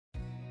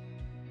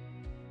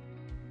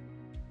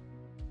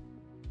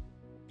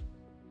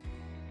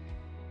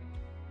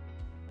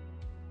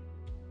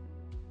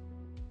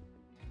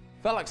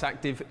VELUX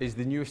Active is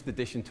the newest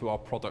addition to our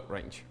product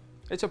range.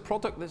 It's a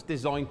product that's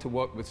designed to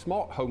work with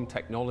smart home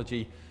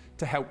technology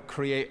to help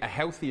create a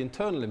healthy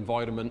internal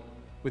environment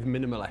with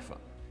minimal effort.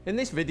 In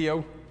this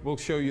video, we'll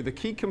show you the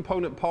key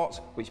component parts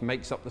which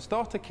makes up the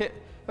starter kit,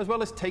 as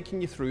well as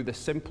taking you through the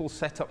simple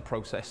setup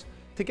process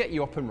to get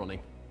you up and running.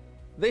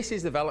 This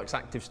is the VELUX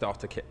Active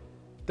starter kit,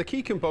 the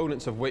key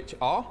components of which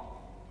are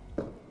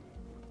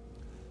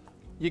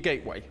your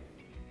gateway.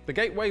 The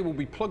gateway will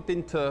be plugged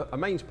into a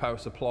mains power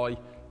supply,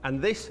 and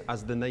this,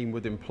 as the name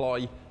would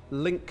imply,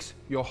 links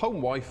your home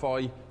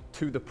Wi-Fi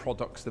to the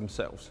products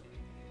themselves.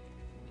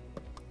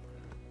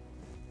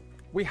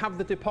 We have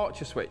the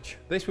departure switch.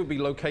 This will be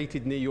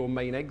located near your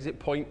main exit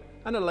point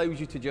and allows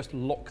you to just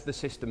lock the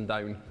system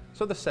down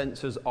so the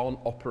sensors aren't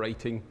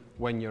operating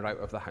when you're out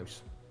of the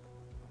house.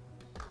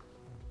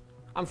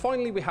 And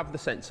finally, we have the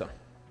sensor.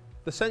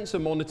 The sensor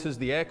monitors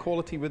the air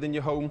quality within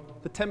your home,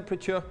 the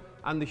temperature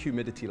and the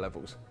humidity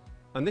levels.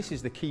 And this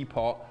is the key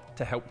part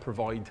to help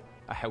provide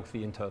a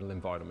healthy internal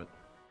environment.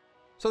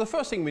 So the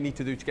first thing we need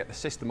to do to get the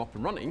system up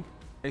and running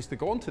is to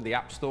go onto the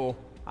App Store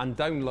and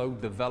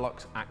download the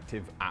VELUX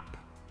Active app.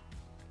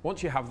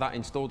 Once you have that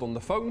installed on the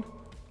phone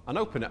and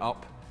open it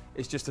up,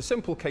 it's just a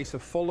simple case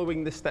of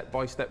following the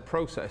step-by-step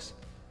process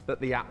that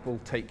the app will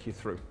take you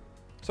through.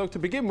 So to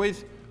begin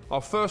with,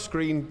 our first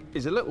screen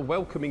is a little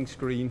welcoming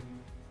screen.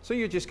 So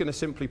you're just going to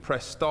simply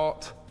press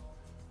start.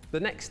 The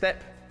next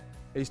step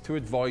is to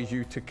advise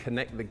you to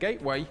connect the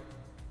gateway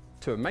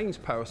to a mains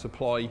power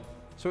supply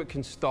so it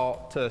can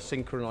start to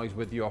synchronize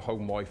with your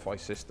home Wi-Fi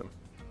system.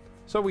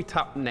 So we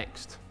tap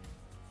next.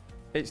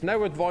 It's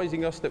now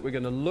advising us that we're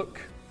going to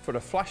look for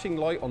a flashing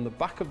light on the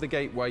back of the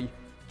gateway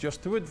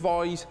just to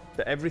advise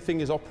that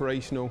everything is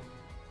operational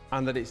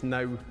and that it's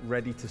now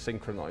ready to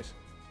synchronize.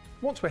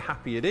 Once we're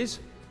happy it is,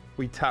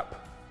 we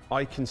tap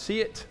I can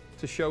see it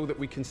to show that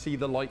we can see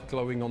the light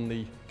glowing on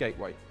the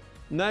gateway.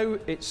 Now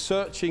it's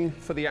searching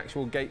for the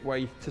actual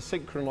gateway to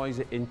synchronize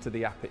it into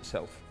the app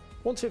itself.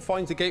 Once it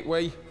finds the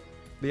gateway,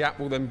 the app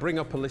will then bring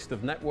up a list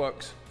of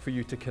networks for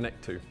you to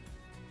connect to.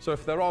 So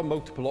if there are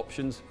multiple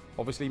options,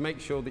 obviously make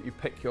sure that you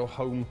pick your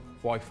home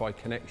Wi-Fi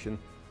connection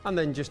and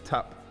then just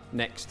tap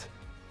next.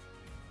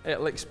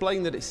 It'll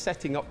explain that it's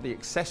setting up the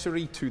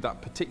accessory to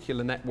that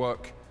particular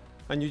network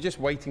and you're just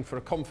waiting for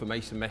a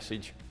confirmation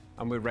message,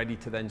 and we're ready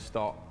to then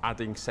start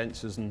adding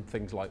sensors and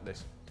things like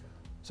this.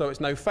 So it's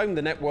now found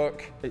the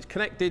network, it's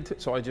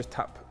connected, so I just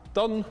tap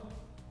done.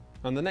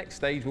 And the next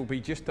stage will be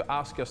just to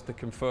ask us to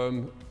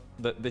confirm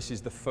that this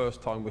is the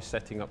first time we're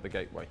setting up the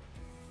gateway.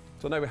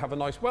 So now we have a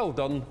nice well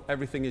done,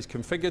 everything is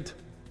configured,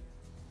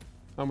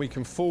 and we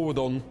can forward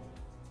on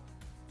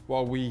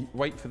while we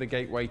wait for the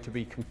gateway to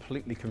be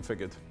completely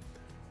configured.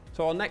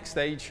 So our next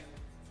stage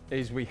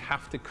is we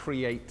have to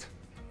create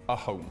a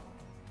home.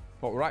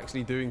 What we're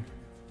actually doing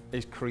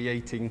is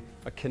creating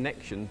a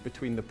connection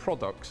between the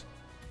products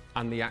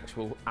and the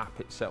actual app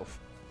itself.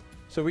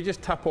 So we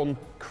just tap on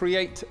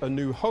create a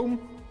new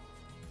home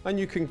and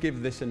you can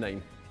give this a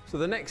name. So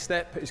the next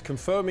step is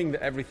confirming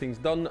that everything's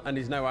done and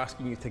is now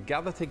asking you to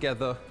gather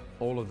together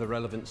all of the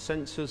relevant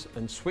sensors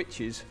and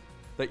switches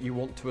that you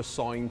want to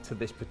assign to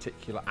this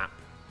particular app.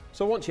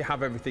 So once you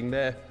have everything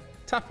there,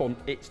 tap on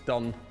it's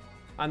done,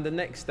 and the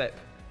next step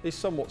is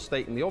somewhat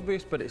stating the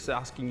obvious, but it's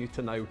asking you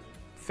to now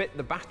fit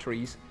the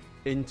batteries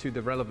into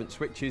the relevant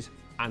switches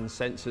and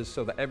sensors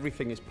so that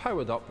everything is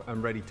powered up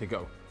and ready to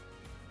go.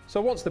 So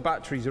once the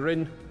batteries are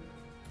in,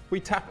 we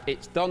tap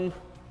it's done,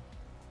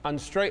 and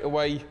straight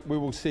away we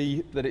will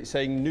see that it's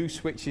saying new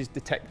switches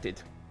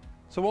detected.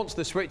 So once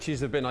the switches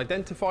have been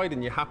identified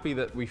and you're happy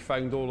that we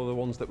found all of the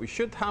ones that we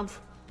should have,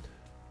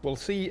 we'll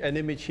see an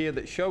image here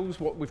that shows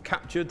what we've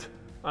captured,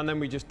 and then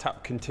we just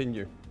tap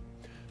continue.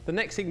 The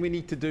next thing we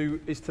need to do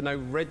is to now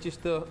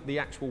register the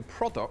actual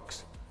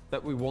products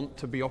that we want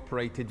to be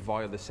operated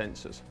via the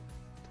sensors.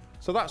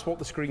 So that's what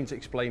the screen's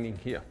explaining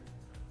here.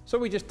 So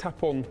we just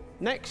tap on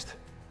next,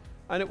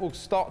 and it will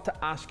start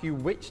to ask you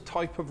which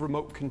type of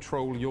remote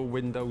control your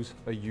Windows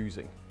are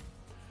using.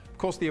 Of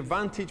course, the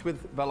advantage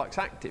with VELUX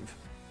Active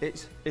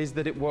is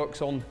that it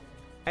works on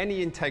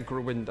any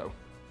Integra window,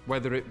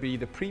 whether it be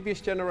the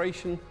previous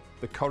generation,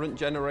 the current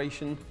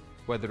generation,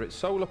 whether it's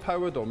solar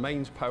powered or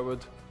mains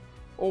powered,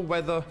 or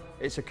whether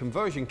it's a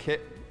conversion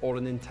kit or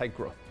an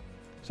Integra.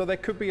 So there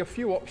could be a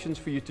few options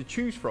for you to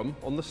choose from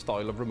on the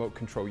style of remote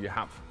control you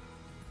have.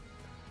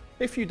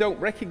 If you don't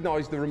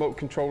recognize the remote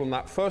control on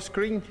that first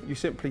screen, you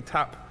simply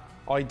tap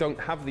I don't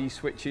have these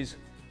switches,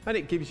 and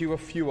it gives you a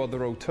few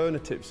other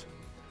alternatives.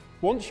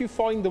 Once you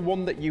find the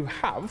one that you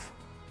have,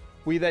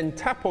 we then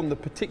tap on the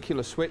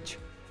particular switch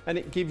and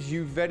it gives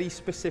you very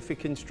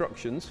specific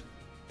instructions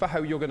for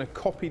how you're going to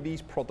copy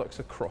these products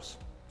across.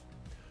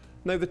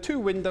 Now the two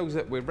windows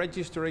that we're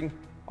registering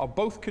are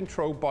both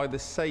controlled by the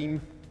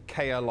same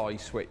KLI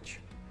switch.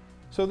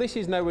 So this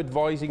is now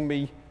advising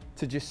me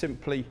to just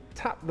simply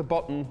tap the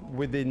button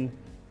within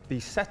the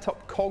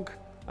setup cog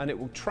and it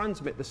will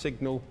transmit the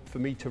signal for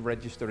me to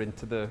register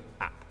into the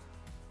app.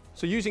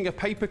 So using a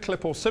paper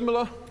clip or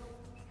similar,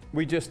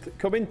 we just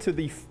come into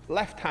the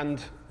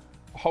left-hand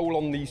hole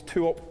on these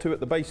two at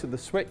the base of the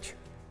switch,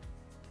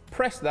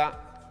 press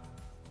that,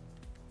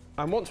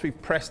 and once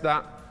we've pressed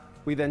that,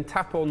 we then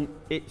tap on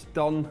 "It's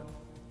done,"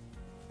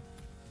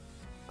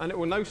 and it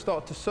will now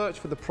start to search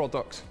for the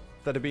products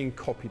that are being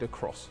copied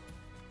across.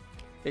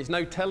 It's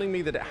now telling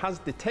me that it has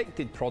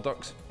detected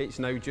products. It's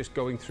now just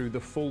going through the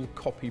full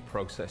copy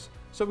process.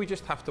 So we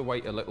just have to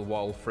wait a little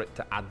while for it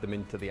to add them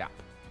into the app.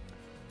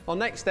 Our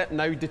next step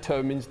now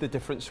determines the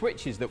different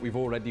switches that we've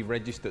already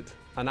registered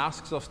and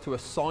asks us to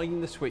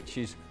assign the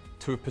switches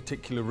to a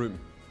particular room.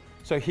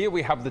 So here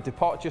we have the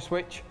departure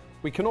switch.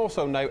 We can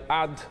also now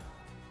add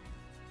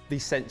the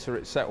sensor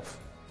itself.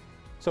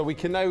 So we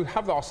can now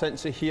have our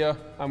sensor here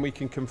and we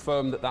can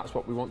confirm that that's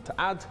what we want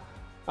to add,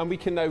 and we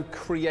can now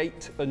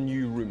create a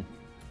new room.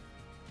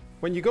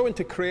 When you go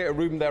into create a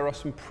room, there are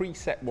some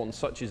preset ones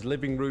such as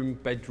living room,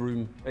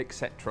 bedroom,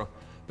 etc.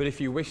 But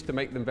if you wish to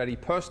make them very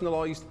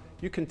personalized,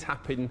 you can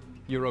tap in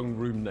your own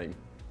room name.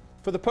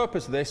 For the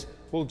purpose of this,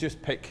 we'll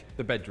just pick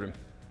the bedroom.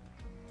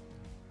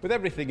 With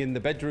everything in the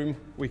bedroom,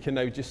 we can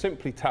now just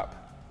simply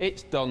tap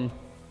 "It's done,"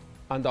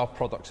 and our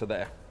products are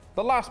there.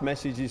 The last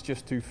message is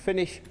just to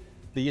finish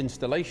the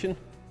installation,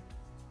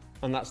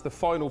 and that's the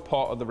final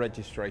part of the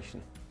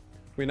registration.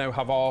 We now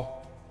have our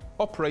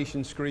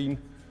operation screen,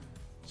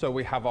 so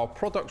we have our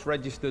products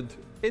registered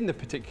in the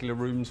particular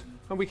rooms,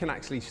 and we can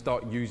actually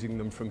start using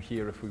them from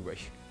here if we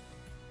wish.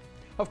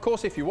 Of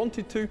course, if you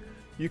wanted to,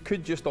 you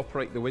could just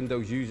operate the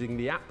windows using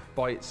the app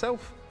by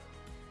itself,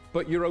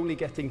 but you're only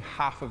getting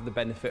half of the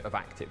benefit of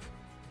Active.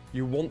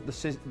 You want the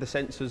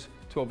sensors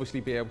to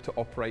obviously be able to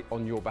operate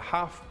on your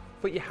behalf,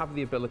 but you have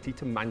the ability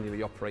to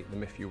manually operate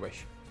them if you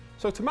wish.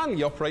 So to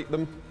manually operate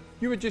them,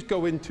 you would just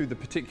go into the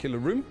particular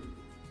room.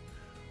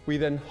 We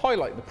then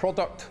highlight the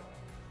product,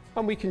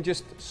 and we can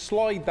just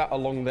slide that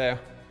along there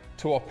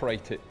to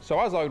operate it. So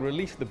as I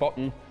release the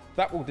button,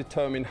 that will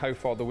determine how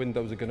far the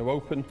windows are going to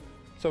open.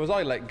 So as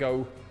I let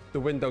go, the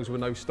windows will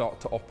now start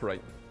to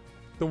operate.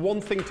 The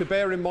one thing to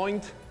bear in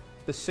mind,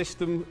 the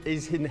system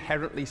is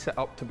inherently set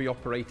up to be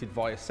operated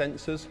via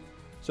sensors.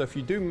 So if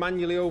you do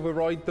manually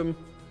override them,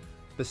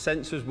 the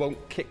sensors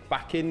won't kick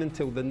back in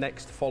until the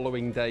next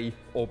following day,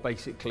 or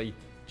basically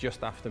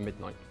just after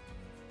midnight.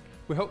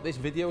 We hope this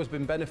video has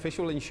been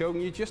beneficial in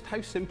showing you just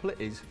how simple it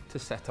is to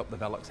set up the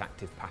VELUX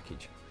Active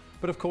package.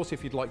 But of course,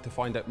 if you'd like to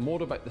find out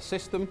more about the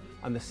system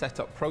and the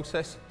setup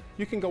process,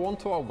 you can go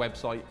onto our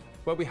website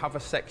where we have a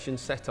section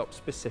set up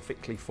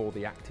specifically for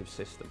the Active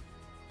system.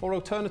 Or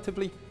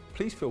alternatively,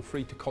 please feel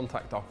free to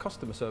contact our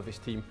customer service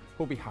team.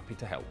 We'll be happy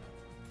to help.